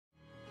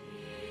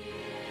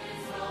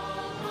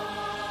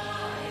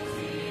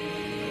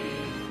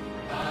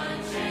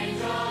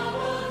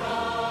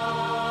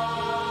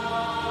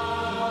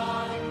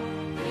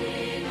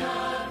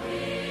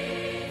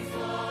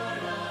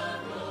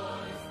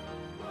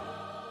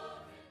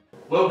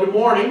Well, good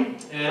morning,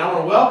 and I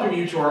want to welcome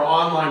you to our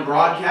online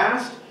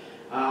broadcast.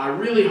 I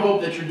really hope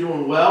that you're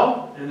doing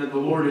well and that the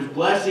Lord is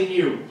blessing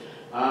you.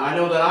 I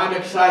know that I'm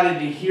excited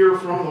to hear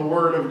from the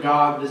Word of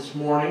God this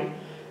morning,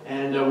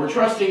 and we're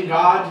trusting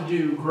God to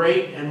do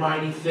great and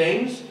mighty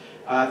things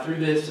through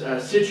this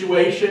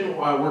situation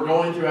we're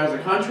going through as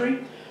a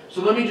country.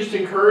 So let me just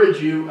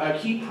encourage you,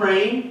 keep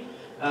praying.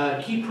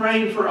 Keep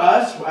praying for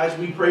us as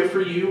we pray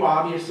for you,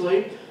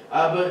 obviously.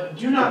 But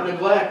do not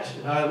neglect,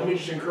 let me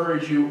just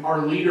encourage you,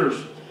 our leaders.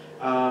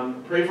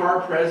 Pray for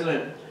our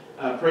president.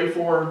 Pray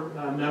for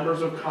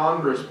members of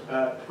Congress.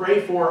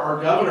 Pray for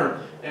our governor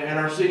and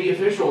our city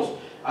officials.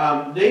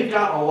 They've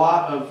got a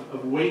lot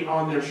of weight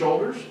on their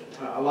shoulders,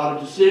 a lot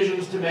of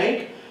decisions to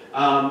make.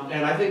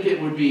 And I think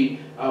it would be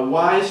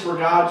wise for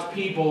God's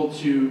people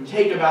to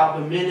take about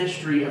the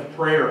ministry of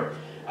prayer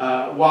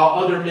while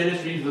other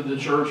ministries of the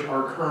church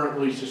are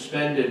currently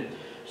suspended.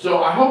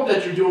 So I hope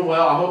that you're doing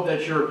well. I hope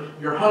that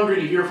you're hungry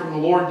to hear from the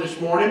Lord this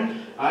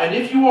morning. And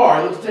if you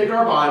are, let's take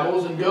our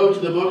Bibles and go to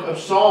the book of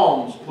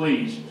Psalms,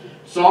 please.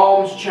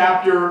 Psalms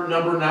chapter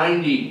number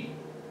 90.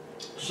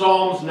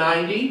 Psalms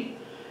 90.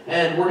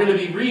 And we're going to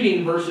be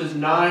reading verses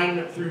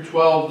 9 through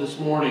 12 this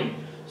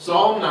morning.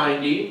 Psalm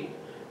 90,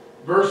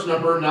 verse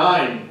number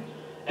 9.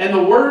 And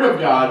the Word of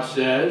God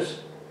says,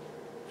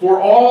 "For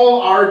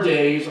all our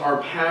days are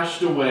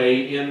passed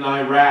away in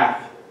thy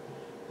wrath.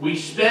 We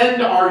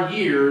spend our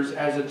years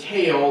as a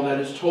tale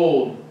that is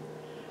told.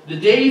 The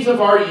days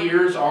of our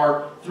years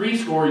are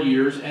 80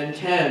 years and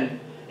 10.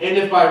 And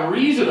if by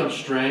reason of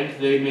strength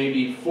they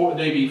be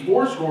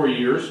 80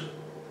 years,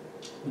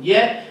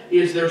 yet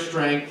is their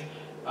strength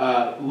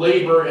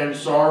labor and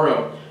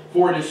sorrow.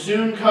 For it is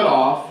soon cut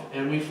off,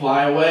 and we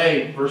fly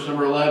away." Verse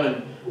number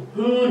 11.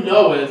 "Who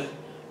knoweth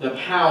the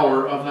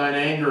power of thine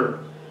anger?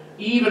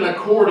 Even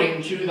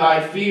according to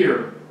thy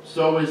fear,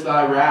 so is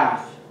thy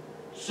wrath.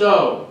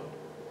 So,"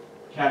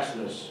 catch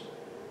this,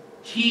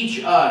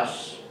 "teach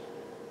us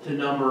to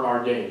number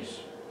our days,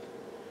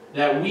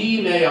 that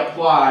we may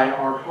apply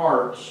our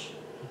hearts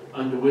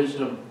unto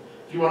wisdom."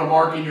 If you want to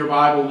mark in your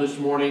Bible this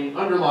morning,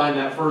 underline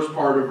that first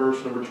part of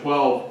verse number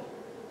 12.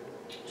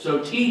 So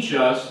teach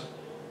us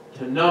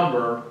to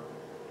number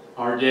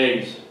our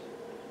days.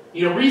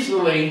 You know,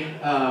 recently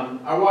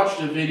I watched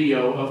a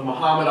video of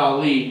Muhammad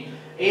Ali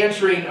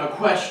answering a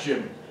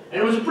question. And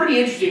it was a pretty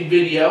interesting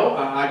video.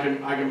 I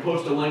can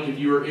post a link if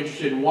you are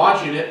interested in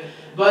watching it.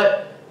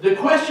 But the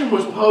question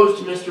was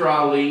posed to Mr.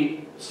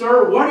 Ali,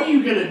 "Sir, what are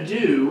you going to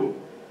do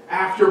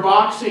after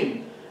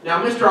boxing?"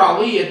 Now, Mr.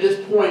 Ali at this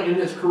point in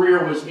his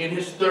career was in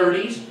his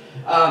 30s.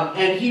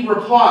 And he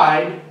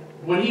replied,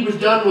 when he was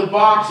done with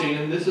boxing,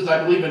 and this is,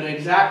 I believe, an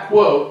exact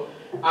quote,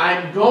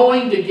 "I'm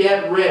going to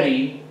get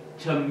ready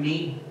to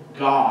meet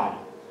God."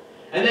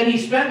 And then he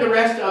spent the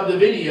rest of the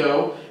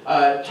video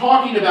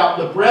talking about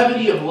the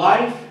brevity of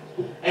life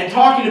and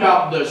talking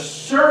about the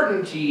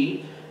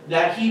certainty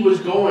that he was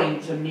going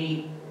to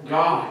meet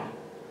God.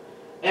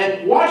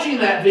 And watching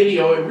that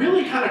video, it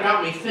really kind of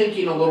got me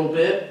thinking a little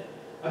bit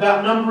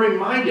about numbering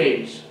my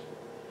days.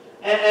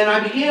 And I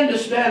began to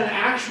spend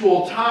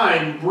actual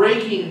time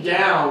breaking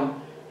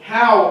down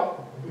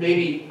how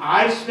maybe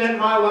I spent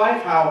my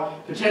life, how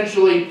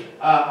potentially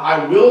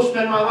I will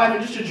spend my life,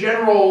 and just a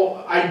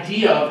general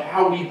idea of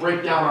how we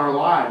break down our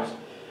lives.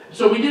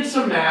 So we did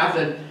some math,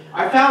 and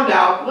I found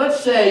out, let's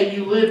say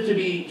you live to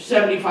be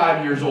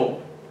 75 years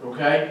old,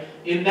 okay?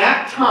 In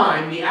that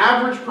time, the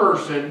average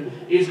person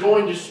is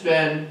going to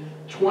spend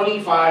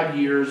 25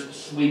 years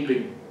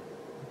sleeping,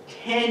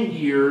 10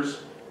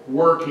 years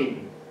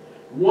working,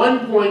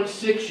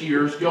 1.6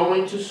 years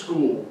going to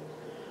school,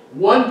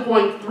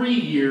 1.3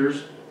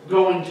 years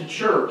going to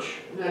church.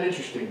 Isn't that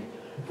interesting?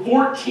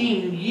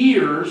 14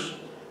 years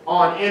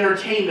on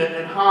entertainment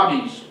and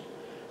hobbies,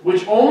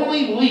 which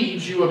only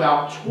leaves you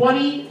about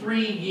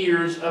 23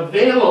 years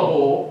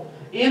available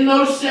in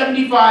those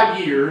 75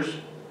 years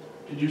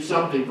to do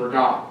something for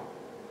God.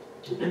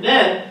 And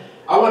then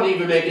I wanted to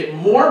even make it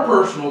more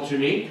personal to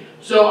me.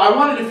 So I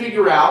wanted to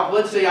figure out,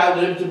 let's say I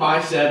live to my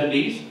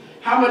 70s,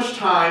 how much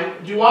time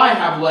do I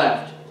have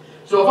left?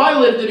 So if I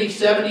live to be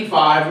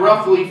 75,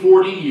 roughly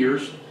 40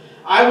 years,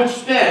 I would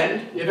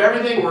spend, if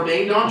everything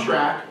remained on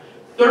track,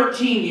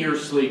 13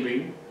 years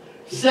sleeping,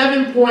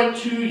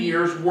 7.2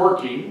 years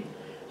working,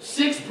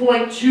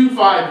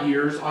 6.25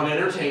 years on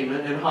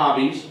entertainment and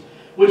hobbies,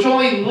 which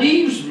only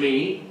leaves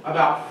me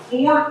about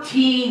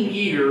 14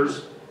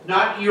 years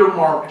not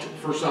earmarked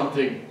for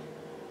something.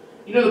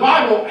 You know, the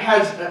Bible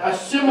has a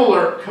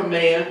similar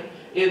command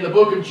in the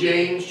book of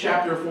James,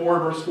 chapter 4,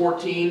 verse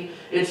 14.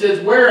 It says,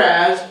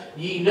 "Whereas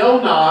ye know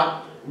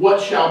not what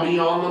shall be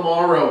on the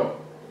morrow.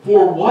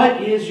 For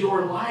what is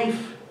your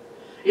life?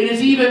 It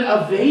is even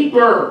a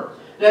vapor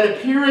that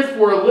appeareth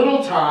for a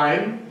little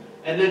time,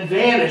 and then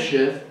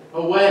vanisheth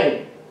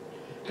away."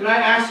 Can I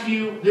ask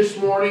you this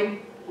morning,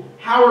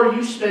 how are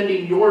you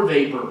spending your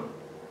vapor?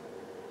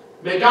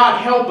 May God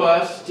help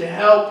us to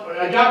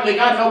may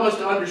God help us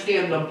to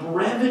understand the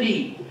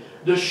brevity,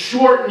 the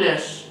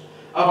shortness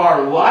of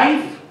our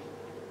life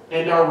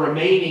and our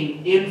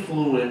remaining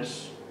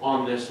influence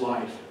on this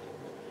life.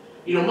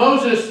 You know,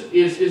 Moses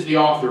is the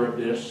author of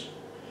this.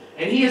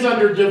 And he is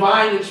under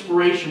divine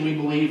inspiration, we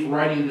believe,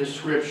 writing this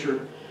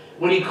scripture,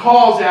 when he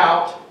calls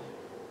out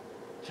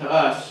to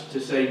us to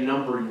say,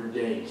 number your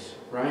days,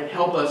 right?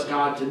 Help us,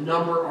 God, to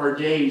number our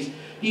days.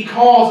 He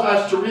calls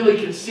us to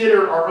really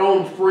consider our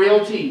own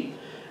frailty,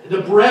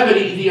 the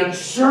brevity, the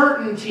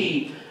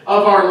uncertainty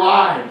of our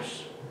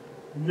lives.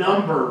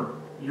 Number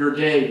your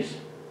days.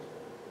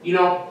 You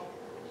know,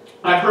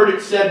 I've heard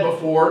it said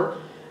before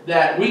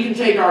that we can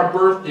take our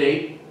birth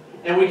date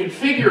and we can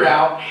figure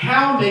out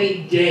how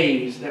many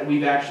days that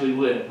we've actually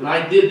lived. And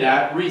I did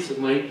that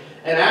recently,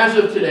 and as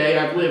of today,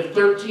 I've lived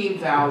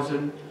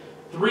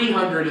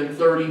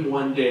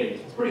 13,331 days.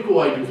 It's pretty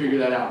cool how you can figure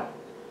that out.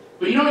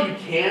 But you know what you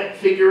can't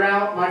figure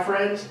out, my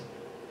friends?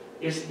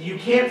 Is you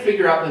can't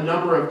figure out the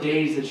number of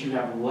days that you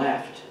have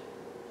left.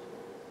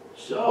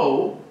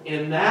 So,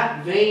 in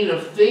that vein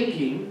of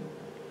thinking,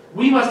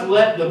 we must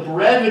let the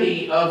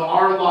brevity of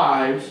our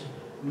lives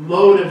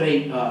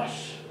motivate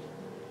us.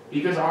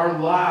 Because our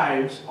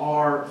lives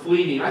are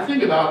fleeting. I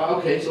think about,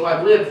 okay, so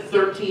I've lived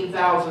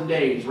 13,000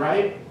 days,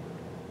 right?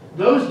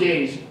 Those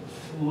days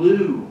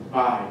flew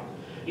by.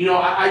 You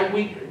know,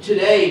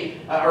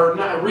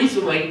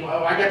 recently,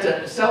 I got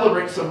to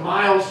celebrate some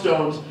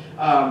milestones,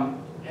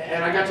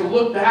 and I got to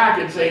look back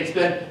and say it's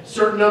been a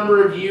certain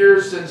number of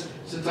years since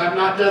I've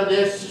not done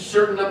this, a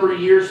certain number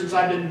of years since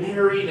I've been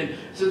married, and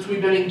since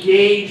we've been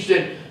engaged,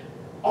 and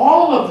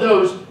all of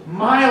those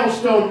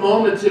milestone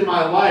moments in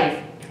my life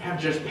have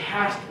just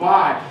passed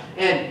by,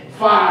 and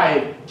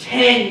 5,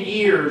 10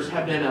 years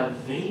have been a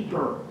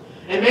vapor.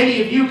 And many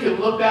of you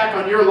can look back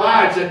on your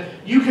lives and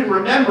you can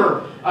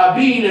remember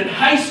being in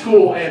high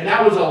school, and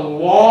that was a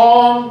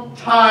long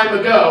time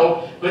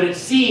ago, but it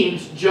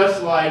seems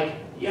just like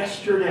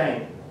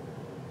yesterday.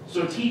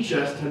 So teach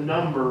us to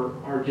number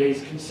our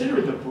days. Consider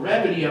the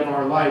brevity of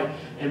our life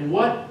and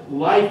what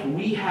life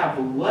we have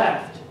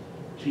left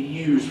to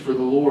use for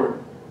the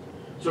Lord.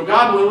 So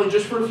God willing,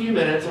 just for a few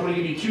minutes, I'm going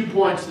to give you 2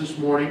 points this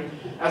morning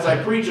as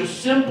I preach a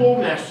simple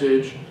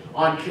message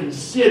on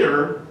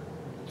consider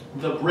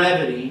the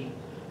brevity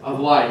of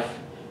life.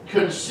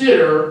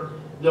 Consider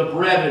the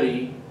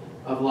brevity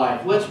of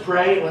life. Let's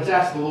pray. Let's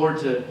ask the Lord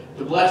to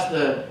bless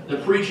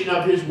the preaching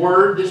of His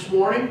Word this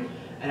morning,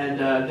 and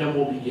then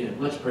we'll begin.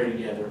 Let's pray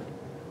together.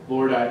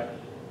 Lord, I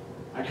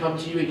come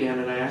to you again,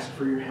 and I ask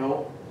for your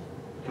help.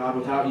 God,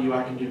 without you,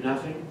 I can do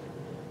nothing.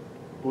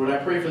 Lord, I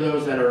pray for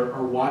those that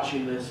are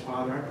watching this,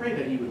 Father. I pray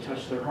that you would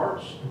touch their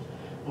hearts.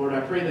 Lord,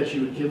 I pray that you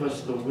would give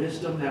us the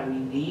wisdom that we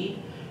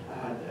need.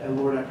 And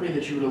Lord, I pray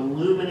that you would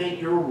illuminate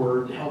your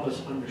word to help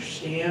us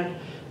understand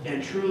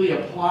and truly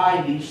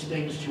apply these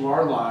things to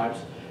our lives,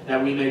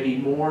 that we may be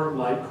more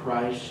like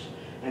Christ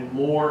and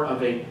more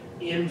of an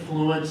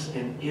influence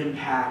and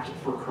impact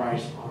for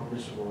Christ on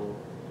this world.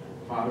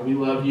 Father, we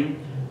love you.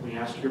 We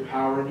ask your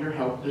power and your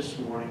help this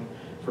morning.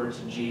 For it's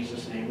in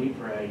Jesus' name we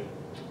pray.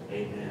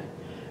 Amen.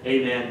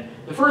 Amen.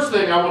 The first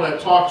thing I want to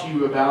talk to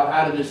you about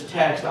out of this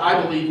text,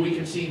 I believe we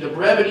can see the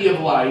brevity of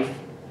life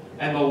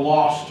and the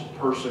lost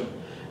person.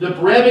 The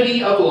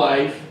brevity of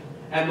life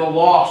and the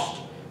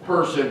lost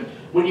person.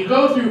 When you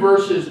go through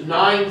verses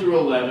 9 through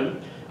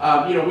 11,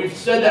 we've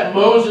said that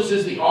Moses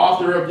is the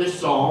author of this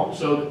psalm.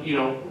 So,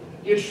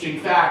 interesting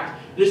fact,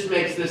 this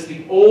makes this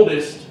the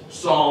oldest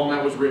psalm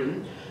that was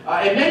written.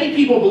 And many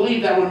people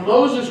believe that when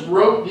Moses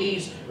wrote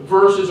these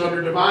verses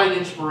under divine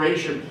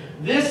inspiration,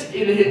 at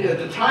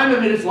the time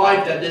of his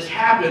life that this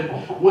happened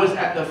was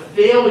at the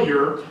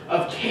failure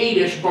of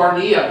Kadesh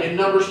Barnea in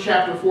Numbers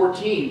chapter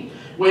 14,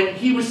 when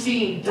he was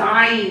seeing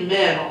dying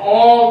men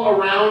all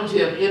around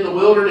him in the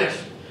wilderness.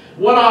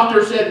 One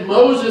author said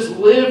Moses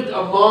lived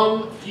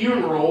among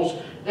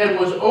funerals and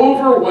was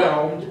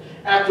overwhelmed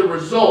at the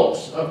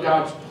results of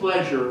God's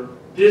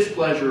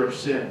displeasure of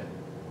sin.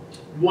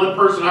 One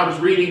person I was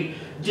reading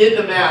did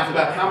the math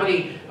about how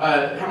many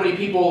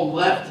people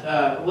left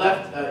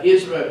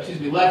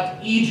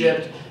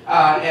Egypt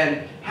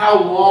and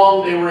how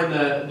long they were in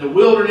the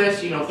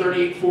wilderness,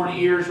 38, 40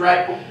 years,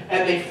 right?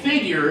 And they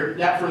figured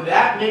that for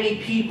that many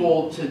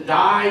people to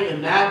die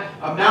in that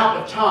amount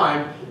of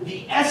time,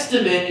 the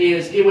estimate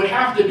is it would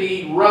have to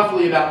be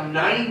roughly about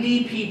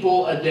 90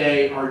 people a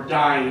day are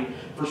dying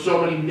for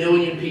so many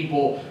million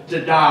people to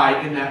die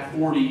in that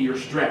 40-year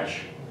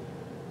stretch.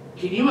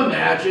 Can you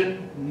imagine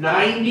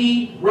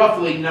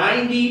roughly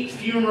 90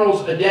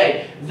 funerals a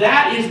day?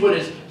 That is what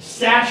is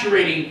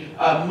saturating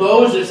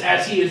Moses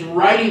as he is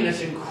writing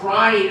this and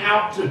crying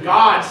out to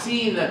God,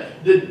 seeing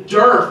the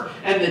dearth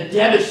and the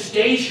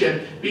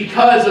devastation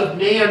because of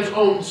man's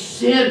own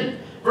sin.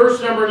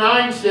 Verse number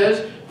 9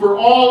 says, "For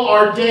all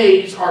our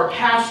days are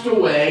passed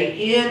away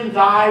in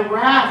thy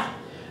wrath."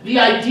 The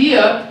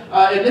idea,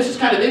 and this is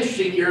kind of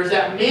interesting here, is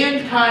that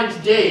mankind's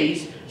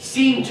days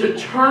seem to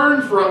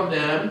turn from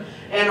them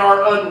and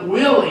are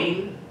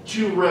unwilling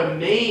to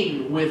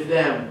remain with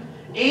them.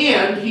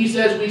 And, he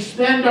says, we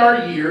spend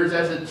our years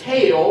as a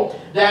tale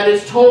that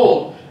is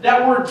told.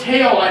 That word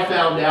tale, I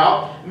found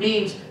out,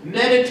 means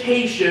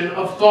meditation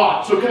of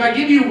thought. So can I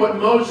give you what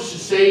Moses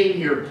is saying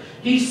here?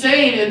 He's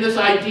saying in this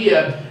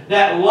idea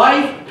that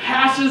life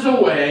passes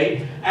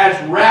away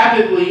as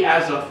rapidly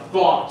as a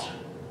thought.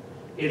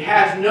 It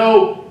has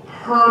no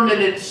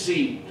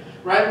permanency.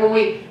 Right?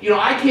 When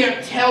I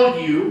can't tell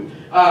you,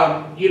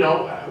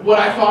 what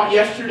I thought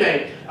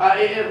yesterday.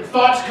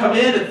 Thoughts come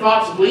in and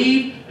thoughts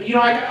leave.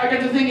 I got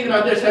to thinking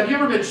about this. Have you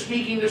ever been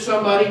speaking to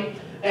somebody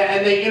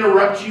and they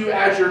interrupt you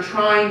as you're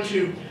trying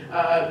to,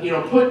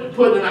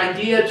 put an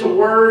idea to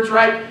words,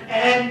 right?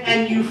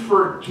 And you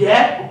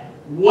forget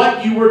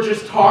what you were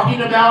just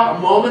talking about a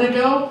moment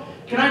ago?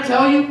 Can I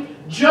tell you,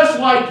 just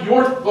like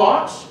your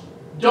thoughts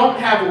don't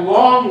have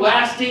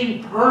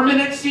long-lasting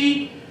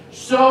permanency,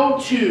 so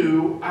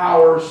too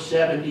our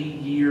 70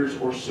 years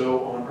or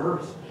so on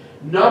earth.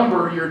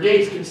 Number your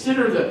days.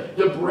 Consider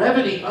the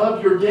brevity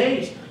of your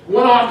days.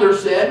 One author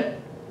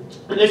said,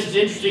 and this is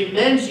interesting,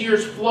 men's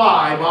years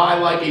fly by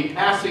like a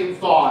passing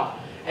thought,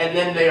 and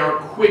then they are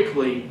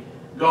quickly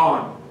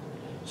gone.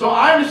 So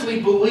I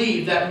honestly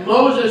believe that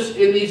Moses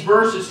in these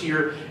verses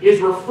here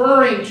is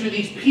referring to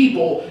these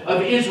people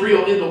of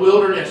Israel in the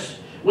wilderness,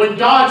 when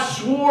God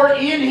swore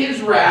in His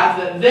wrath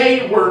that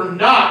they were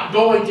not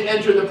going to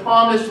enter the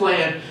promised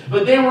land,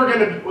 but they were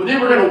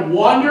going to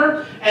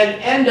wander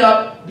and end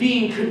up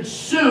being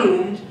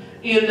consumed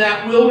in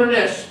that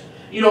wilderness.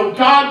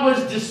 God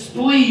was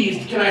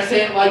displeased, can I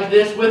say it like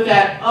this, with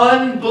that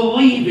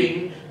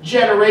unbelieving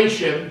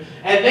generation,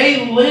 and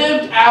they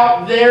lived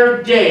out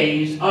their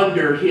days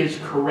under His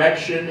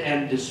correction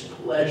and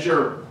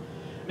displeasure.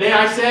 May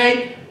I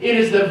say, it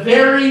is the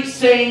very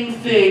same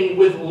thing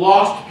with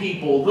lost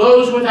people,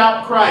 those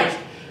without Christ.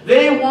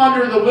 They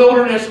wander the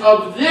wilderness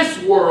of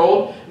this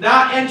world,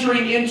 not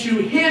entering into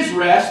His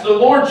rest, the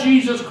Lord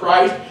Jesus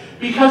Christ,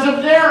 because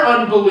of their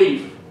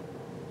unbelief.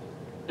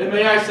 And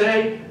may I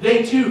say,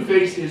 they too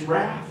face His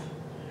wrath.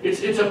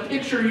 It's a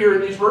picture here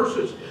in these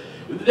verses.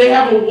 They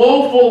have a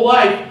woeful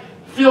life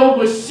filled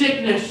with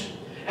sickness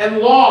and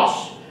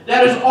loss.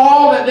 That is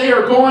all that they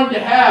are going to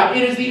have.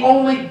 It is the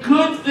only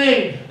good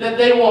thing that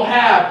they will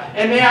have.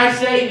 And may I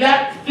say,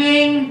 that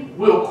thing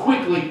will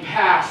quickly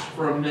pass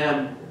from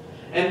them.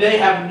 And they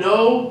have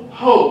no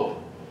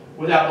hope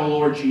without the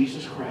Lord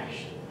Jesus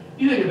Christ.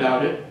 You think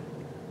about it.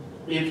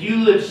 If you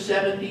live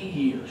 70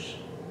 years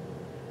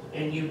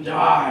and you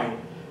die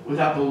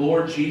without the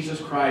Lord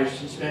Jesus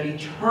Christ and spend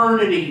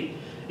eternity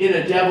in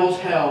a devil's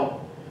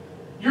hell,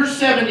 your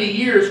 70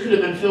 years could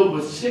have been filled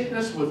with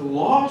sickness, with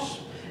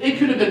loss. It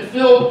could have been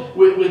filled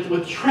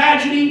with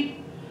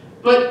tragedy.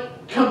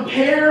 But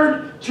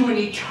compared to an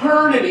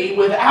eternity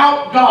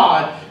without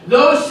God,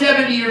 those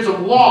 70 years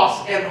of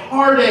loss and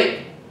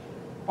heartache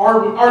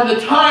are the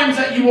times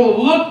that you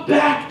will look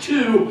back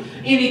to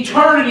in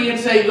eternity and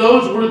say,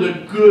 those were the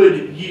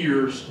good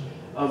years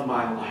of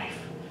my life.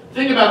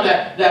 Think about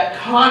that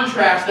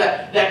contrast,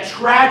 that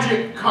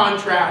tragic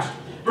contrast.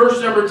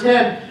 Verse number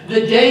 10,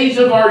 the days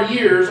of our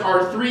years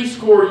are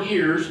 70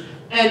 years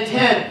and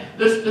 10.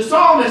 The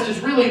psalmist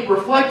is really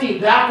reflecting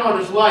back on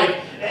his life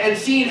and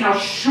seeing how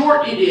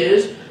short it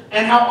is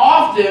and how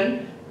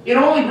often it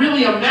only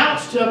really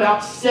amounts to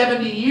about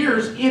 70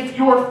 years if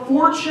you're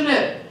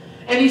fortunate.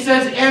 And he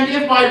says, and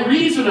if by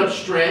reason of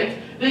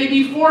strength, they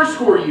be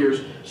 80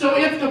 years. So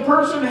if the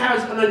person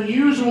has an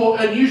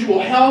unusual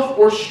health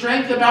or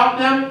strength about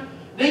them,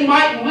 they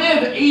might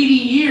live 80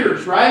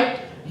 years, right?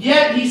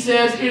 Yet, he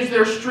says, is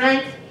their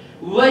strength,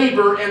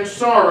 labor, and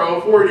sorrow,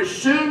 for it is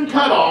soon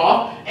cut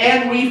off,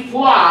 and we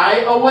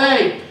fly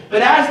away.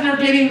 But as they're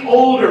getting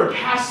older,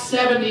 past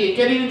 70 and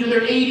getting into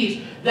their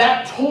 80s,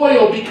 that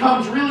toil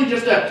becomes really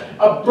just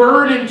a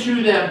burden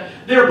to them.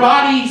 Their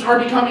bodies are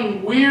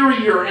becoming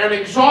wearier and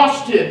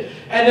exhausted,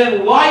 and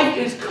then life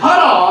is cut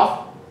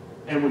off,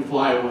 and we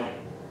fly away.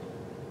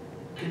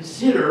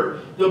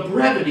 Consider the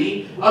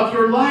brevity of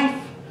your life.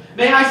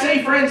 May I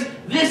say, friends,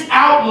 this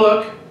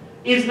outlook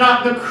is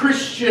not the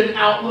Christian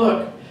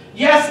outlook.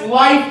 Yes,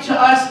 life to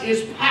us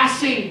is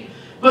passing,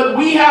 but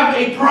we have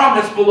a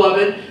promise,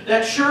 beloved,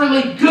 that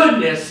surely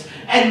goodness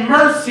and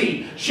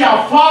mercy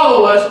shall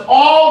follow us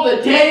all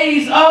the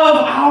days of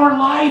our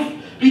life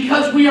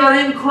because we are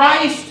in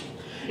Christ.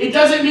 It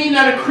doesn't mean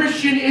that a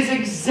Christian is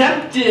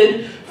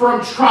exempted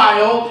from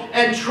trial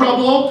and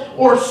trouble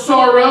or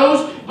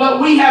sorrows,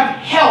 but we have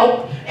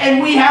help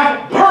and we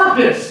have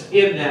purpose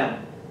in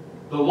them.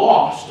 The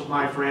lost,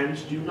 my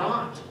friends, do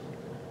not.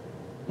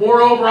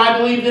 Moreover, I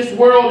believe this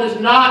world is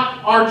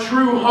not our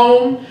true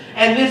home,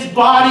 and this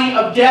body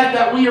of death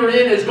that we are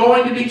in is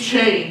going to be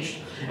changed.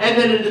 And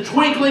then in the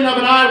twinkling of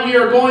an eye, we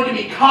are going to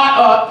be caught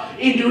up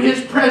into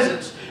His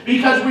presence,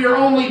 because we are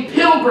only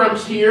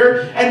pilgrims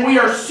here, and we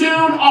are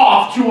soon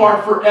off to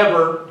our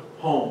forever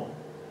home.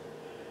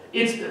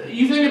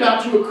 You think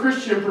about, to a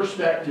Christian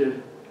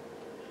perspective,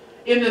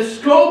 in the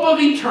scope of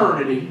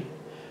eternity,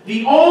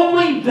 the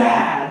only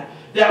bad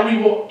that we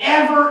will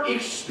ever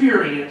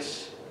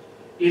experience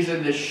is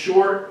in this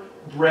short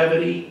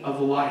brevity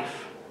of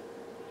life.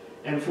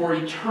 And for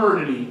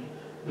eternity,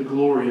 the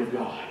glory of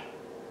God.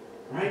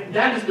 Right?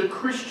 That is the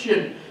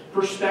Christian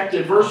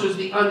perspective versus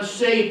the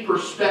unsaved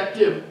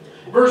perspective.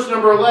 Verse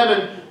number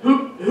 11,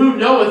 who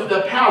knoweth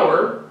the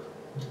power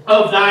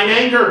of thine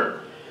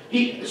anger.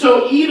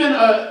 So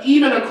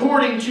even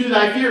according to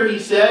thy fear, he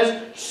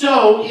says,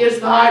 so is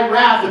thy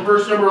wrath, in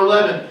verse number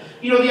 11.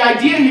 You know, the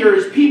idea here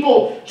is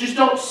people just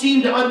don't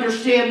seem to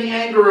understand the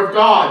anger of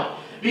God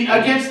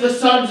against the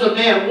sons of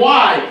man.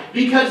 Why?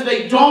 Because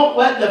they don't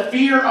let the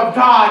fear of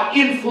God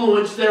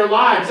influence their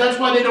lives. That's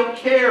why they don't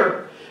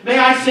care. May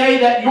I say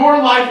that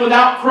your life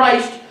without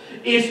Christ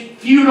is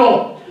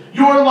futile.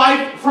 Your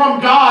life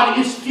from God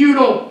is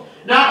futile.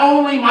 Not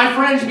only, my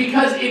friends,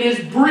 because it is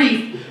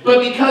brief, but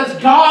because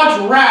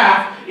God's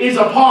wrath is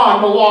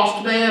upon the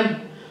lost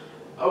man.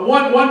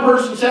 One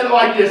person said it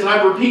like this, and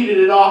I've repeated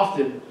it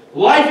often.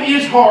 Life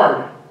is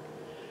hard,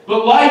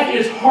 but life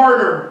is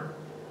harder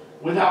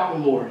without the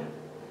Lord.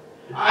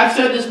 I've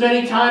said this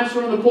many times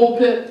from the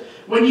pulpit.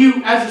 When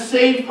you, as a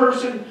saved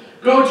person,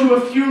 go to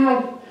a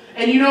funeral,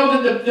 and you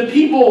know that the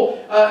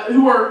people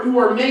who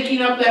are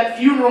making up that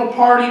funeral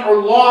party are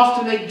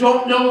lost and they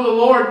don't know the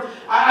Lord.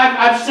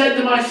 I've said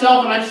to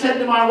myself and I've said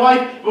to my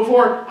wife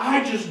before,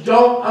 I just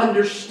don't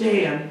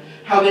understand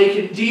how they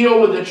can deal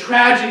with a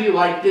tragedy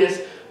like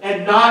this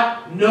and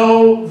not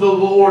know the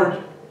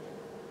Lord.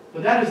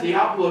 But that is the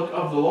outlook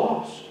of the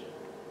lost.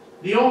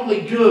 The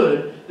only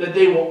good that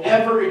they will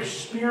ever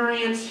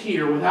experience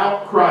here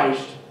without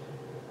Christ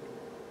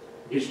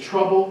is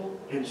trouble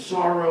and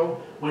sorrow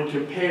when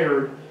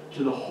compared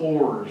to the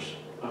horrors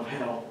of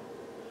hell.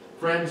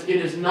 Friends, it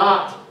is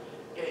not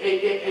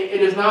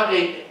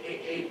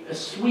a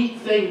sweet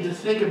thing to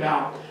think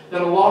about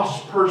that a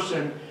lost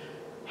person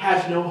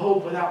has no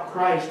hope without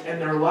Christ and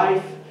their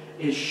life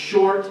is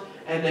short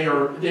and they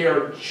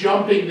are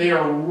jumping, they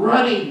are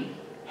running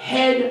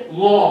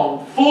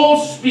headlong, full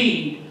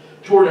speed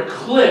toward a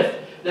cliff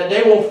that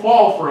they will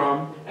fall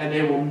from and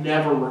they will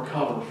never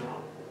recover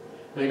from.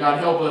 May God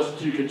help us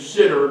to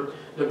consider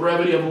the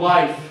brevity of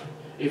life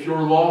if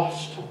you're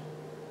lost.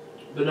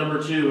 But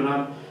number two, and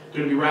I'm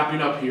going to be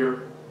wrapping up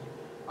here,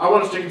 I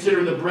want us to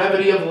consider the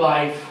brevity of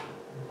life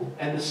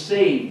and the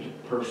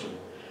saved person.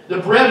 The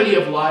brevity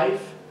of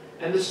life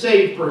and the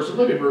saved person.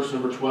 Look at verse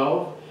number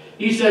 12.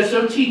 He says,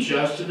 so teach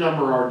us to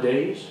number our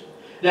days,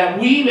 that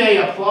we may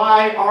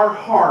apply our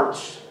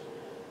hearts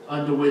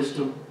unto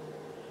wisdom.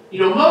 You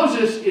know,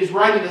 Moses is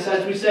writing this,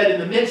 as we said, in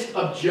the midst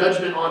of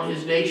judgment on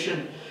his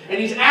nation. And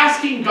he's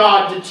asking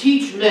God to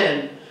teach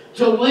men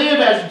to live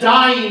as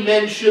dying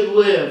men should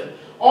live,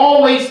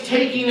 always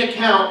taking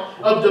account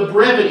of the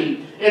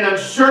brevity and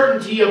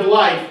uncertainty of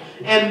life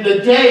and the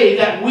day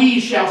that we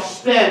shall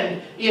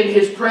spend in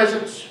His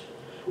presence.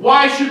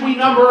 Why should we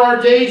number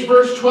our days?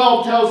 Verse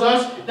 12 tells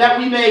us that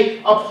we may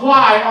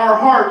apply our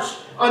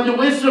hearts unto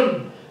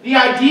wisdom. The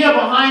idea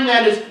behind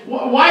that is,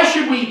 why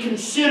should we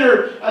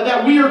consider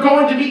that we are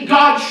going to meet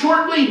God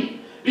shortly?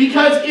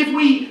 Because if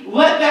we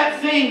let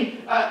that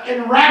thing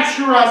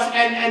enrapture us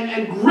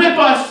and grip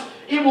us,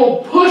 it will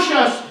push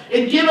us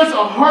and give us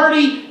a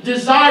hearty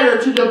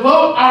desire to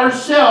devote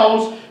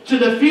ourselves to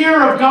the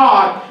fear of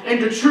God and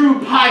to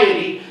true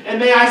piety. And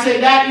may I say,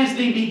 that is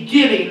the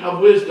beginning of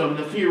wisdom,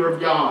 the fear of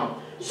God.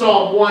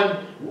 Psalm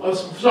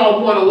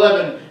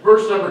 111,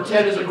 verse number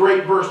 10 is a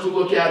great verse to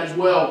look at as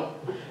well.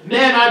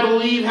 Men, I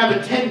believe, have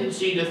a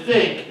tendency to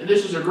think, and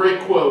this is a great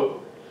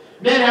quote,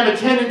 men have a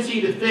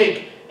tendency to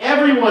think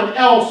everyone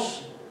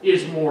else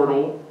is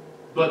mortal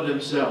but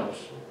themselves.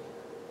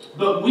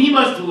 But we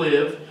must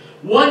live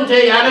one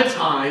day at a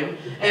time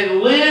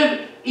and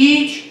live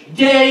each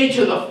day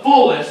to the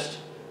fullest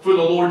for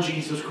the Lord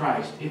Jesus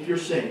Christ, if you're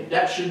saved.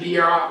 That should be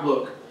your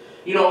outlook.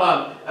 You know,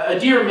 a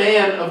dear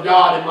man of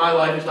God in my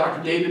life is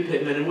Dr. David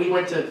Pittman, and we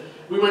went to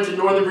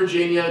Northern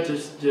Virginia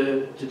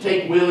to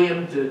take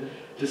William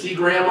to see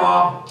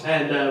Grandma,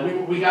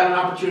 and we got an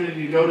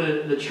opportunity to go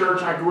to the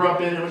church I grew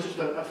up in. It was just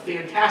a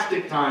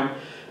fantastic time.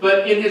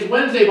 But in his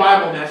Wednesday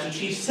Bible message,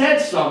 he said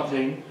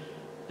something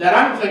that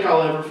I don't think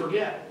I'll ever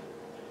forget.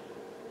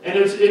 And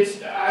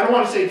it's I don't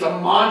want to say it's a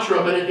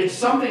mantra, but it's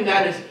something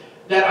that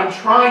I'm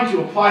trying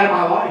to apply to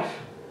my life.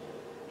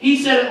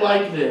 He said it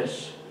like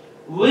this: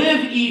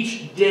 live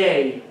each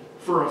day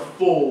for a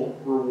full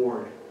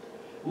reward.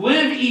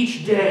 Live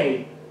each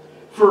day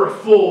for a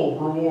full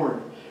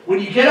reward. When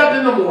you get up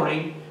in the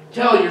morning,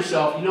 tell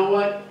yourself, you know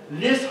what?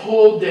 This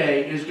whole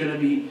day is going to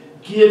be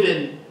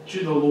given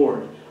to the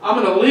Lord.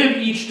 I'm going to live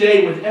each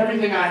day with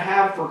everything I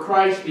have for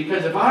Christ,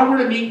 because if I were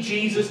to meet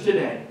Jesus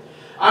today,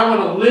 I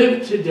want to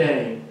live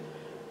today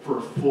for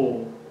a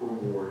full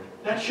reward.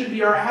 That should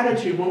be our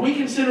attitude. When we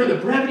consider the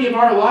brevity of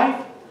our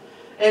life,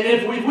 and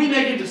if we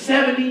make it to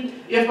 70,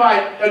 if by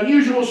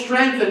unusual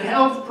strength and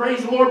health,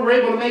 praise the Lord, we're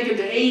able to make it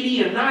to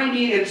 80 and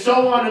 90 and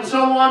so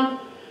on,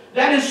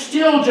 that is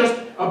still just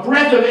a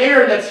breath of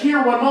air that's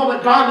here one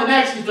moment, gone the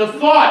next. It's a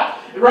thought,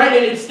 right?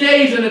 It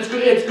stays and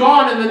it's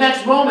gone in the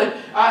next moment.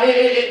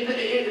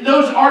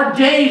 Those are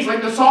days,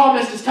 like the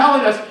psalmist is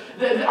telling us,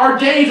 our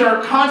days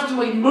are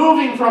constantly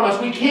moving from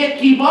us. We can't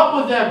keep up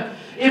with them.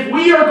 If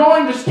we are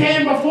going to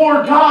stand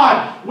before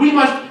God, we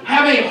must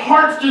have a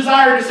heart's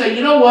desire to say,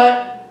 you know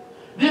what?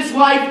 This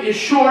life is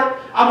short.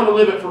 I'm going to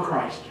live it for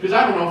Christ, because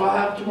I don't know if I'll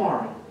have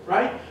tomorrow,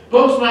 right?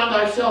 Boast not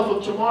thyself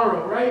of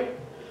tomorrow, right?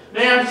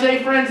 May I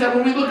say, friends, that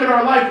when we look at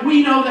our life,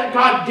 we know that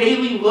God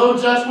daily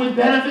loads us with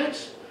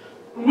benefits.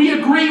 We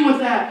agree with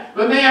that.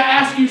 But may I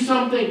ask you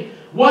something?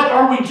 What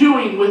are we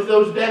doing with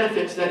those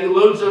benefits that He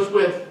loads us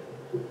with?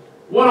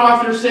 One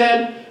author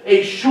said,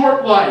 a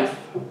short life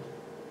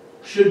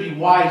should be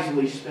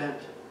wisely spent.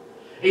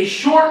 A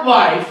short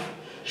life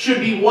should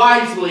be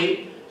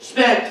wisely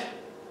spent.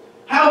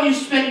 How have you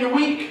spent your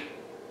week?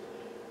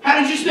 How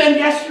did you spend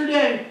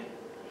yesterday?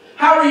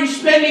 How are you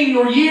spending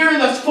your year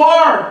thus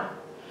far?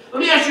 Let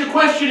me ask you a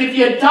question. If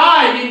you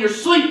died in your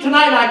sleep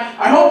tonight,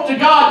 I hope to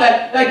God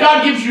that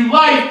God gives you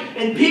life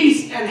and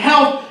peace and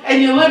health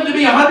and you live to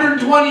be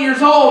 120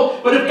 years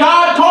old. But if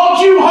God called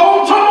you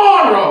home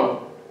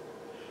tomorrow,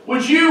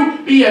 would you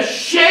be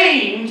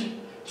ashamed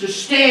to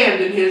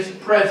stand in His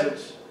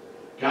presence?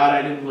 God,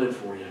 I didn't live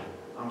for you.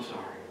 I'm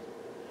sorry.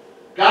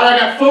 God, I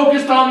got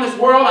focused on this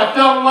world. I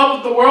fell in love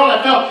with the world.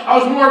 I felt I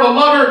was more of a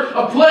lover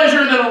of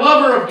pleasure than a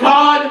lover of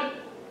God.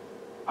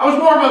 I was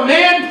more of a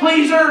man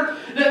pleaser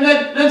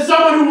than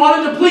someone who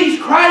wanted to please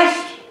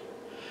Christ.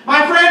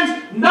 My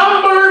friends,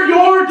 number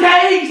your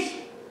days.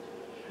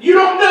 You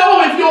don't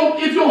know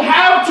if you'll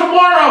have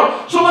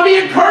tomorrow. So let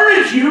me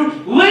encourage you,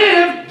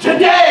 live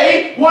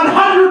today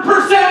 100%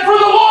 for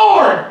the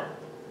Lord.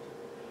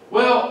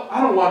 Well,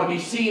 I don't want to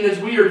be seen as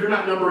weird. You're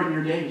not numbering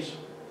your days.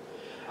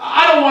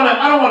 I don't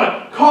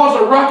want to cause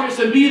a ruckus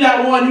and be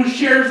that one who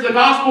shares the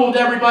gospel with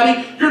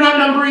everybody. You're not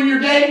numbering your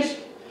days.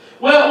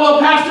 Well,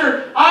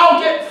 Pastor,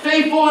 I'll get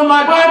faithful in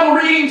my Bible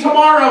reading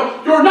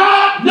tomorrow. You're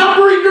not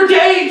numbering your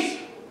days.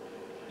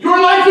 Your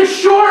life is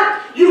short.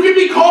 You could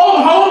be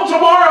called home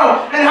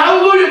tomorrow. And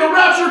hallelujah, the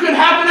rapture could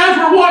happen as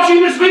we're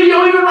watching this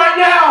video even right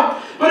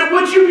now. But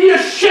would you be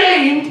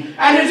ashamed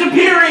at His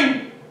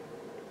appearing?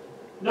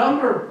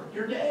 Number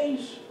your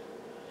days.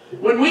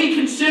 When we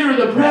consider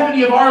the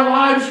brevity of our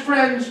lives,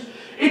 friends,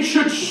 it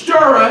should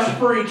stir us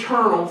for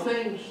eternal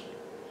things.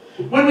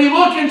 When we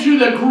look into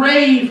the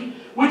grave,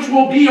 which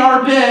will be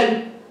our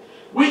bed,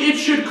 it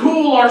should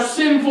cool our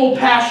sinful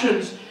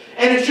passions,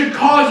 and it should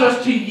cause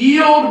us to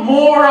yield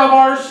more of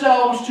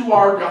ourselves to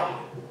our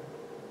God.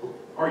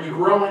 Are you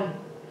growing?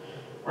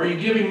 Are you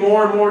giving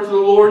more and more to the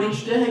Lord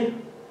each day?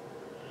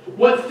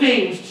 What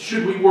things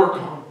should we work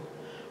on?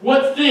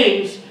 What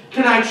things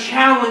can I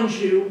challenge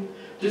you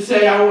to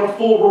say, I want a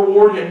full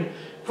reward in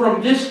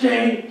from this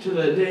day to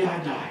the day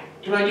I die?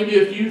 Can I give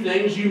you a few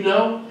things you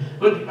know?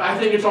 But I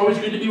think it's always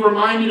good to be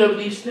reminded of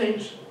these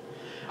things.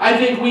 I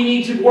think we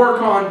need to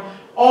work on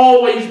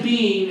always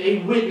being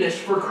a witness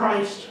for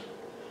Christ.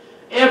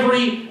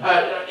 Every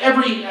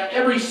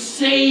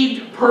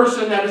saved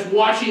person that is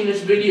watching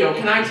this video,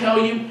 can I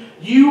tell you,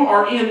 you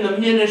are in the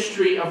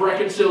ministry of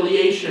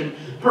reconciliation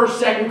per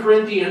 2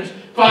 Corinthians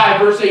 5,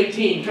 verse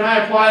 18. Can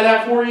I apply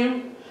that for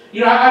you?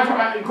 You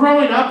know,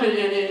 growing up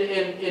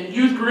in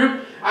youth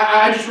group,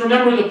 I just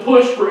remember the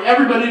push for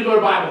everybody to go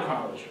to Bible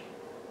college.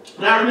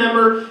 And I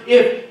remember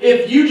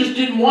if you just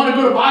didn't want to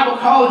go to Bible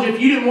college, if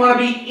you didn't want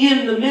to be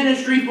in the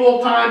ministry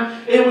full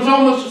time, it was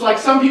almost just like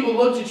some people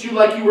looked at you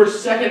like you were a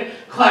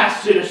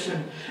second-class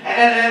citizen.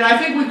 And I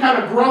think we've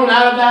kind of grown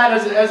out of that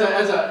as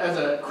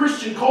a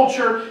Christian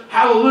culture.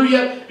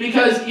 Hallelujah!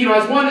 Because you know,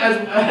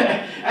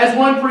 as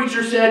one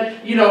preacher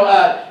said, you know,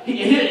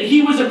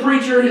 he was a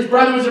preacher, his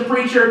brother was a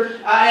preacher,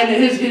 and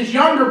his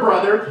younger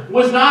brother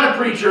was not a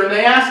preacher. And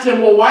they asked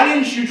him, well, why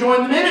didn't you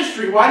join the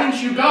ministry? Why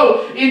didn't you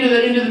go into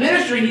the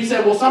ministry? He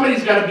said, well,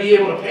 somebody's got to be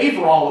able to pay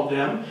for all of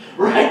them,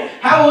 right?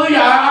 Hallelujah!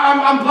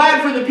 I'm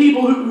glad for the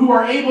people who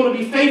are able to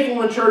be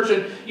faithful in church,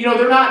 and you know,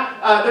 they're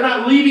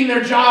not leaving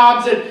their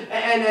jobs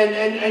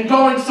and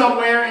going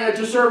somewhere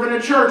to serve in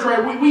a church,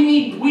 right? We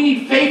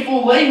need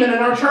faithful laymen in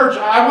our church.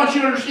 I want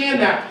you to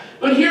understand that.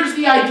 But here's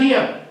the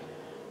idea.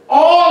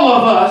 All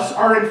of us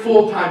are in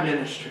full-time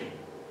ministry.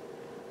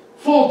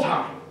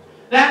 Full-time.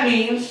 That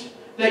means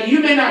that you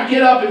may not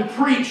get up and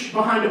preach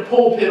behind a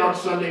pulpit on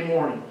Sunday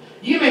morning.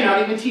 You may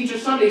not even teach a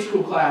Sunday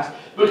school class.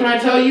 But can I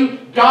tell you,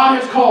 God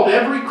has called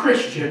every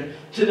Christian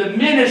to the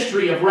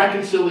ministry of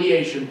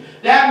reconciliation.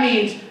 That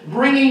means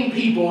bringing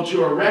people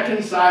to a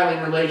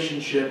reconciling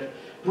relationship,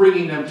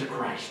 bringing them to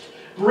Christ,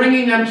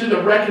 bringing them to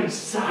the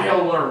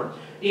reconciler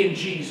in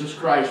Jesus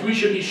Christ. We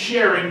should be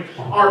sharing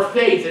our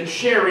faith and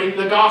sharing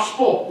the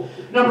gospel.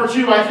 Number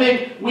two, I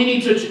think we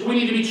need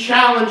to be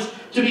challenged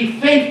to be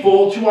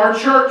faithful to our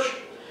church.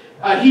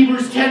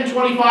 Hebrews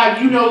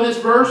 10:25, you know this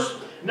verse.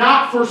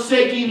 Not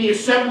forsaking the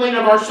assembling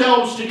of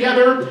ourselves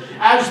together,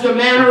 as the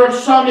manner of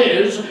some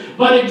is,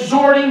 but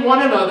exhorting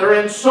one another,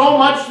 and so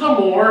much the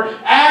more,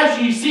 as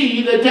ye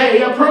see the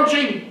day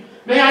approaching.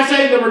 May I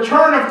say, the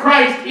return of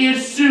Christ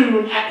is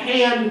soon at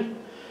hand.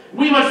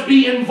 We must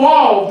be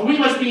involved. We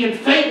must be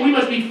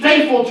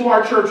faithful to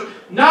our church.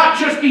 Not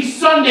just be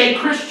Sunday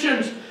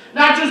Christians.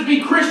 Not just be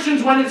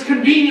Christians when it's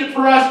convenient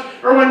for us,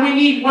 or when we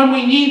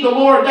need the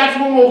Lord. That's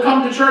when we'll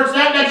come to church.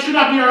 That should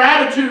not be our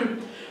attitude.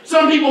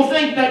 Some people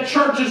think that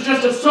church is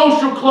just a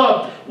social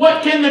club.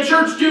 What can the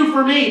church do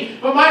for me?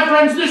 But my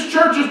friends, this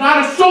church is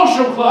not a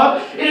social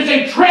club. It is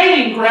a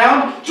training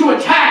ground to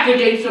attack the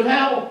gates of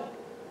hell.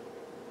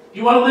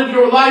 You want to live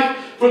your life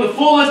for the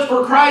fullest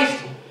for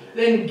Christ?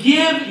 then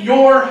give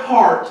your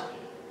heart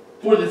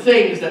for the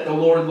things that the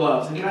Lord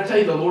loves. And can I tell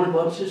you, the Lord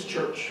loves His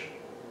church.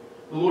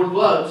 The Lord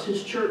loves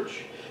His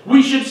church.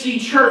 We should see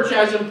church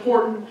as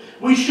important.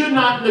 We should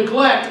not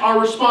neglect our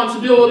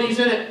responsibilities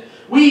in it.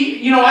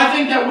 I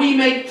think that we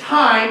make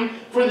time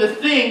for the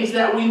things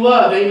that we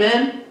love.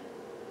 Amen?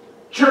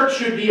 Church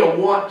should be a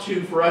want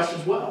to for us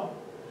as well.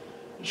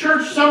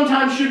 Church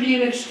sometimes should be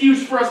an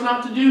excuse for us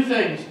not to do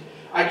things.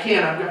 I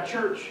can't, I've got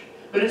church.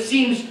 But it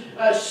seems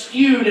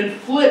skewed and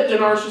flipped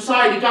in our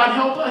society. God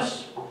help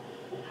us.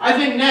 I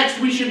think next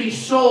we should be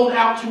sold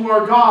out to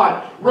our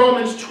God.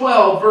 Romans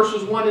 12,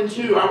 verses 1 and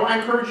 2. I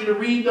encourage you to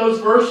read those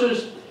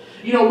verses.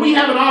 We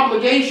have an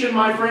obligation,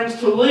 my friends,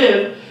 to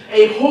live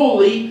a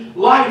holy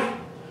life.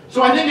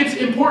 So I think it's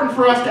important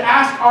for us to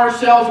ask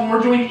ourselves when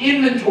we're doing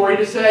inventory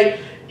to say,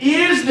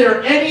 is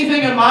there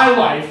anything in my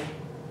life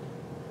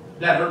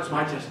that hurts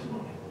my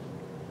testimony?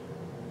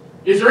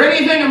 Is there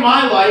anything in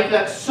my life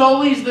that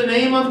sullies the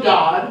name of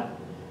God?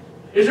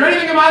 Is there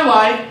anything in my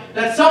life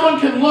that someone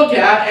can look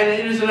at and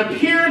it is an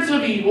appearance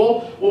of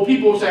evil? Well,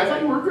 people will say, I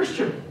thought you were a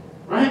Christian,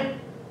 right?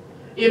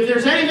 If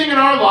there's anything in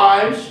our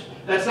lives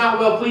that's not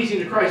well-pleasing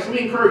to Christ, let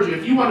me encourage you,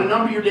 if you want to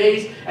number your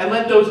days and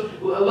let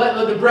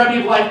the brevity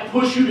of life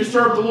push you to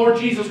serve the Lord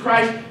Jesus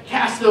Christ,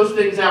 cast those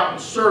things out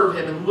and serve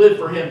Him and live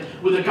for Him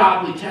with a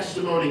godly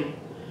testimony.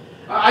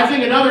 I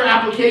think another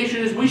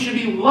application is we should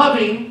be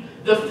loving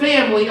the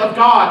family of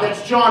God.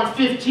 That's John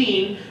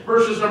 15,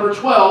 verses number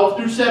 12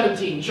 through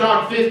 17.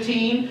 John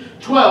 15,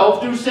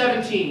 12 through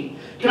 17.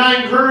 Can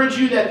I encourage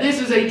you that this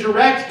is a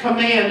direct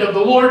command of the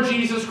Lord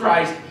Jesus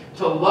Christ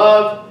to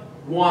love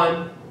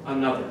one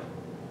another.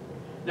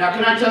 Now,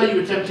 can I tell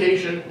you a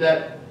temptation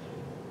that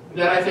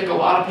I think a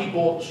lot of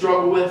people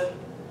struggle with?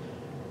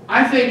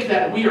 I think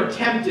that we are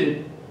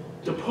tempted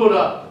to put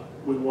up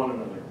with one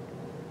another.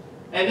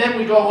 And then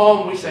we go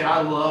home and we say,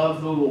 I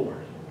love the Lord.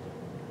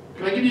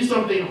 Can I give you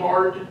something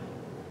hard?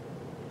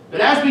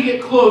 But as we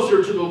get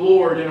closer to the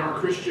Lord in our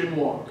Christian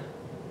walk,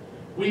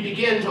 we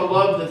begin to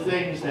love the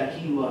things that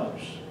He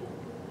loves.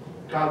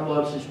 God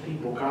loves His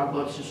people. God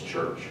loves His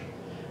church.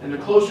 And the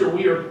closer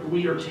we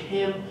are to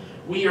Him,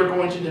 we are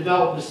going to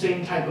develop the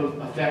same type of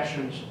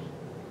affections.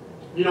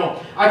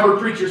 I've heard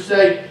preachers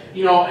say,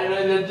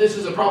 and this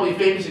is probably a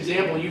famous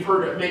example. You've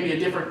heard maybe a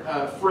different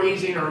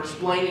phrasing or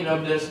explaining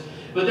of this.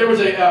 But there was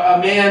a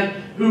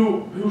man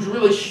who's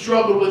really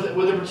struggled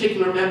with a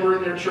particular member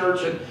in their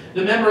church, and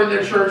the member in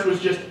their church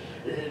was just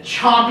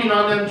chomping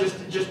on them,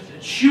 just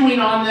chewing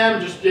on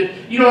them,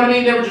 you know what I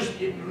mean? They were just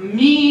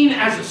mean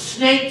as a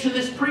snake to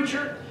this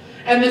preacher.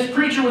 And this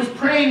preacher was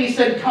praying. He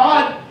said,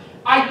 God,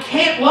 I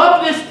can't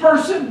love this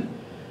person.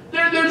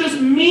 They're just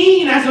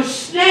mean as a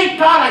snake.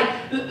 God,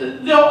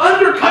 they'll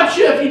undercut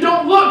you if you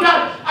don't look.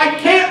 God, I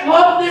can't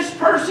love this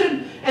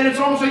person. And it's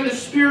almost like the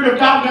Spirit of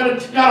God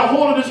got a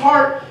hold of his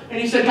heart. And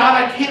he said, God,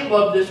 I can't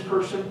love this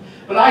person,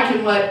 but I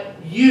can let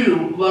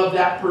you love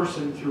that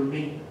person through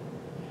me.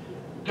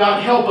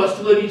 God, help us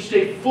to live each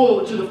day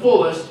to the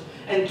fullest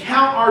and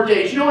count our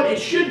days. You know what? It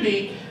should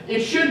be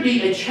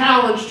a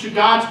challenge to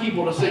God's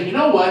people to say, you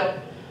know what?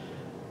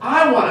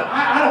 I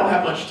don't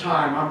have much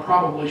time, I'm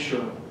probably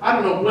sure. I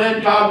don't know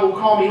when God will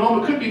call me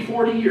home. It could be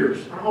 40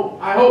 years.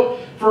 I hope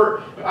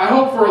for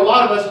a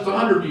lot of us it's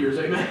 100 years,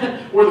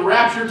 amen. Or the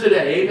rapture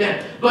today,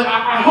 amen. But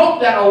I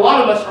hope that a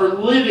lot of us are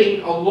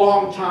living a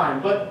long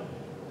time. But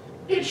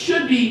it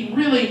should be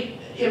really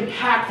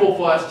impactful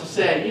for us to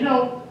say,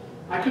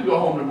 I could go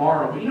home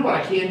tomorrow, but you know what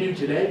I can do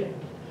today?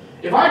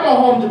 If I go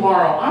home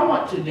tomorrow, I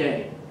want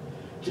today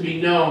to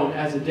be known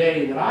as a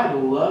day that I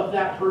love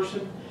that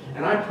person,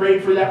 and I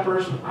prayed for that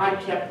person. I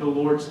kept the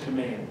Lord's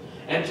command.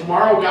 And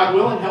tomorrow, God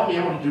willing, help me,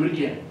 I want to do it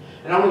again.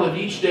 And I want to live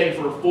each day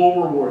for a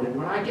full reward. And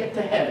when I get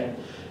to heaven,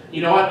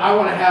 you know what? I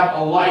want to have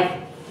a life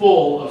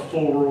full of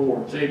full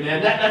rewards.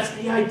 Amen. That's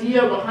the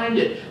idea behind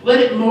it. Let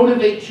it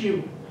motivate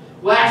you.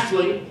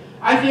 Lastly,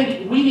 I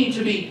think we need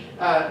to be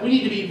we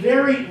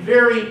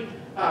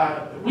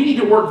need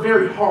to work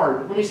very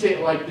hard. Let me say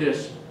it like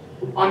this: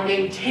 on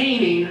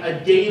maintaining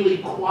a daily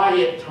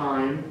quiet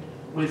time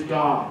with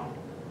God.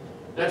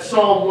 That's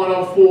Psalm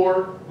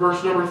 104,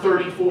 verse number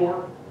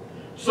 34.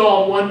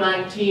 Psalm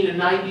 119 and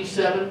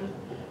 97.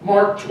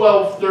 Mark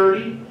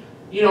 12:30.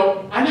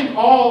 I think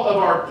all of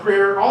our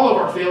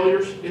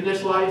failures in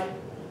this life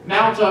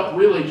mount up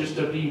really just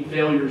to being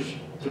failures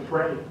to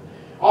pray.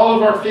 All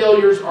of our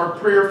failures are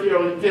prayer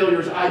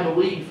failures, I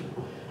believe.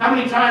 How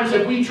many times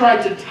have we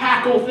tried to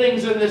tackle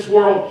things in this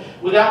world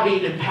without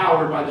being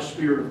empowered by the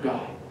Spirit of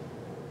God?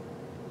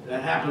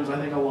 That happens, I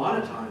think, a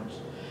lot of times.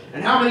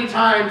 And how many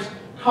times,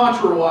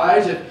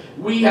 contrawise, if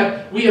we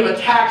have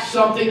attacked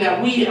something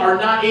that we are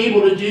not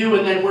able to do,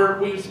 and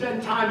then we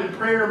spend time in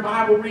prayer and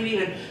Bible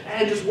reading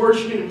and just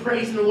worshiping and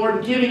praising the Lord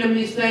and giving Him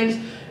these things,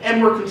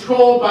 and we're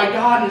controlled by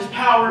God and His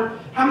power.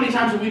 How many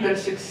times have we been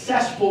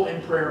successful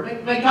in prayer?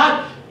 May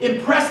God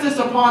impress this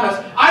upon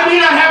us. I may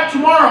not have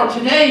tomorrow.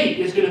 Today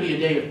is going to be a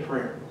day of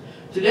prayer.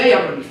 Today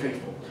I'm going to be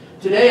faithful.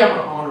 Today I'm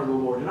going to honor the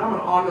Lord, and I'm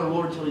going to honor the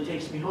Lord until He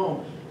takes me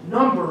home.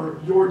 Number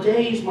your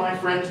days, my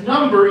friends.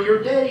 Number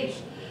your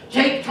days.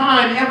 take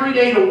time every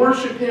day to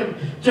worship Him,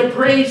 to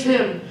praise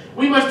Him.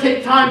 We must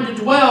take time to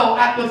dwell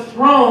at the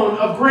throne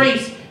of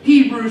grace.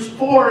 Hebrews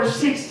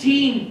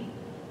 4:16.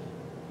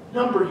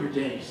 Number your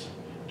days.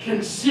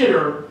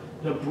 Consider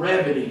the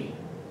brevity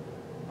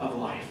of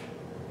life.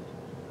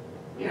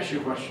 Let me ask you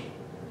a question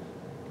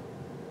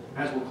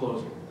as we're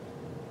closing.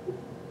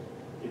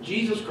 If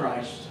Jesus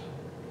Christ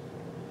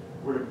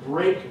were to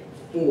break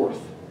forth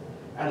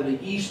out of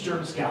the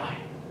eastern sky,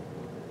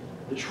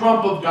 the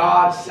trump of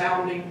God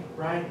sounding,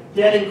 right?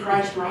 Dead in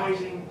Christ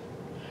rising,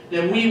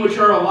 then we which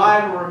are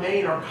alive and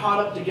remain are caught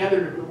up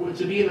together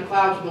to be in the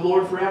clouds with the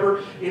Lord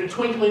forever in a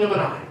twinkling of an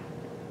eye.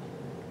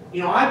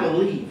 You know, I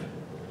believe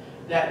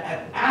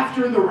that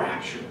after the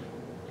rapture,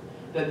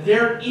 that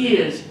there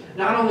is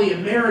not only a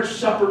marriage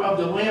supper of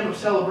the Lamb of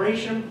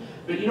celebration,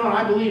 but you know what?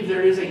 I believe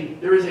there is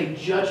a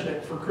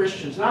judgment for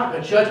Christians. Not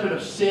a judgment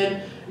of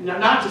sin,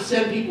 not to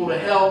send people to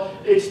hell.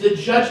 It's the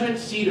judgment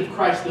seat of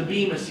Christ, the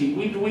bema seat.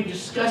 We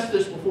discussed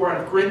this before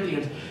out of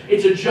Corinthians.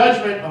 It's a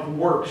judgment of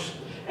works,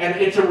 and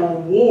it's a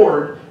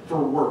reward for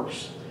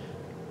works.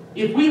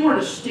 If we were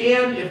to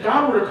stand, if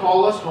God were to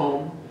call us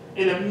home,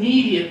 and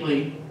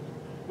immediately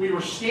we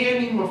were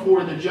standing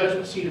before the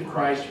judgment seat of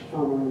Christ for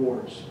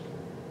rewards,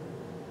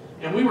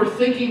 and we were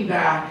thinking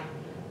back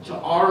to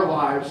our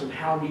lives and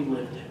how we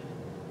lived it,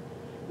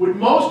 would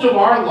most of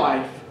our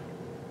life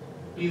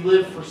be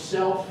lived for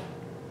self,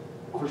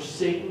 for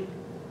Satan,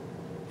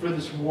 for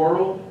this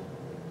world?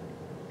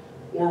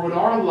 Or would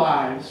our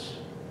lives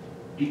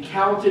be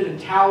counted and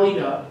tallied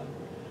up,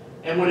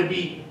 and would it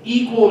be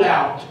equaled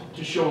out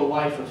to show a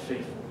life of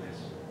faithfulness?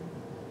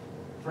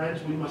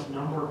 Friends, we must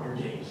number our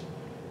days.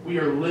 We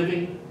are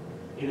living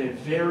in a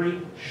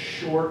very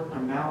short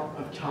amount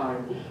of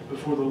time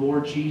before the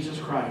Lord Jesus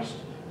Christ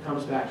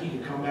comes back. He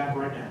could come back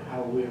right now.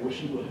 Hallelujah. I wish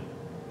He would.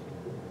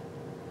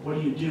 What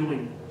are you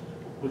doing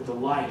with the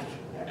life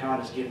that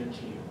God has given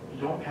to you? You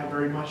don't have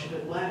very much of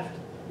it left.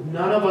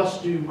 None of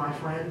us do, my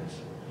friends.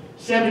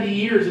 70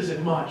 years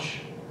isn't much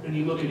when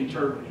you look at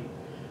eternity.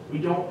 We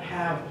don't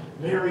have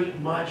very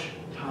much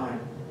time.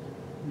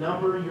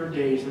 Number your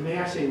days. And may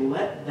I say,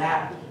 let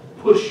that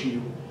push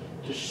you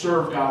to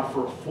serve God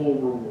for a full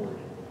reward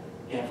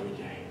every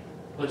day.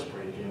 Let's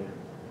pray together.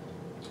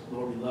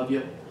 Lord, we love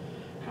You.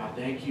 God,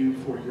 thank You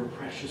for Your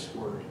precious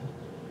word.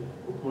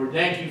 Lord,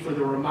 thank You for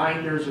the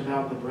reminders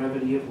about the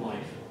brevity of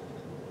life.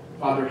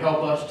 Father,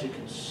 help us to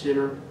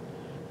consider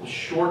the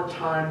short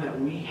time that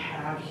we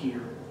have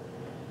here,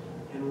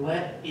 and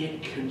let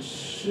it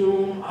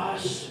consume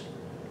us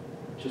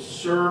to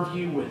serve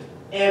You with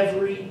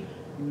every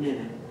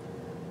minute,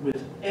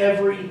 with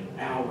every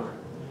hour,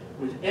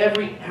 with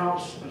every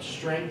ounce of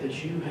strength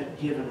that You have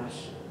given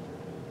us.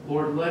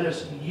 Lord, let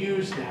us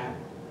use that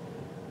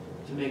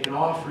to make an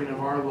offering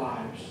of our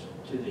lives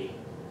to Thee.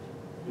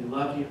 We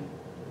love You.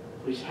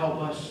 Please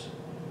help us.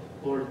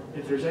 Lord,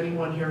 if there's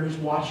anyone here who's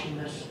watching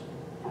this,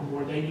 and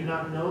Lord, they do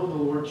not know the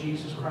Lord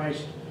Jesus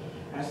Christ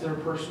as their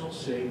personal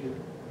Savior,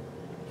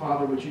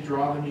 Father, would You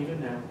draw them even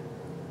now?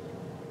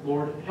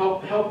 Lord,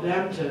 help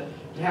them to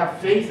have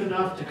faith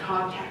enough to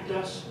contact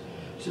us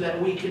so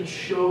that we can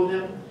show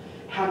them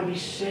how to be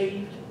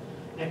saved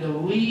and to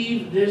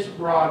leave this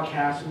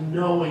broadcast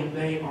knowing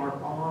they are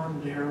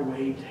on their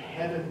way to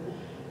heaven,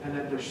 and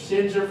that their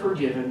sins are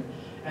forgiven,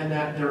 and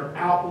that their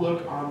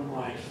outlook on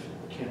life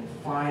can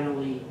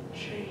finally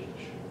change.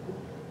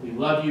 We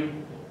love You.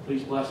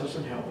 Please bless us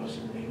and help us.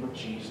 In the name of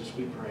Jesus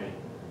we pray.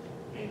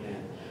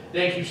 Amen.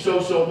 Thank you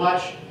so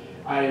much.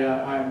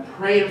 I'm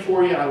praying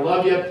for you. I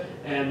love you.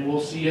 And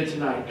we'll see you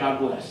tonight. God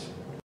bless.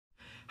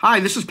 Hi,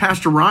 this is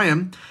Pastor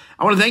Ryan.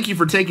 I want to thank you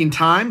for taking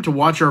time to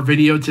watch our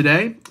video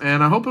today,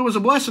 and I hope it was a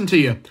blessing to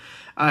you.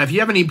 If you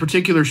have any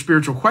particular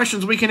spiritual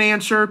questions we can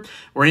answer,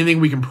 or anything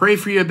we can pray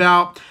for you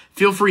about,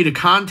 feel free to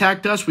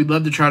contact us. We'd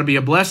love to try to be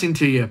a blessing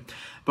to you.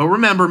 But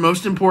remember,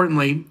 most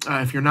importantly,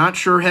 if you're not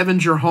sure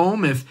heaven's your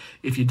home, if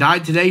you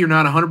died today, you're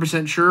not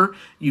 100% sure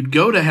you'd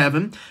go to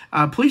heaven,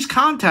 please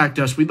contact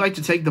us. We'd like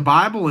to take the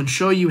Bible and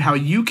show you how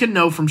you can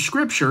know from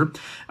Scripture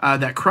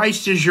that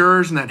Christ is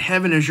yours and that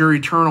heaven is your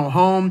eternal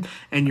home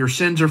and your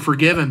sins are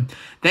forgiven.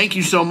 Thank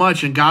you so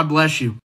much, and God bless you.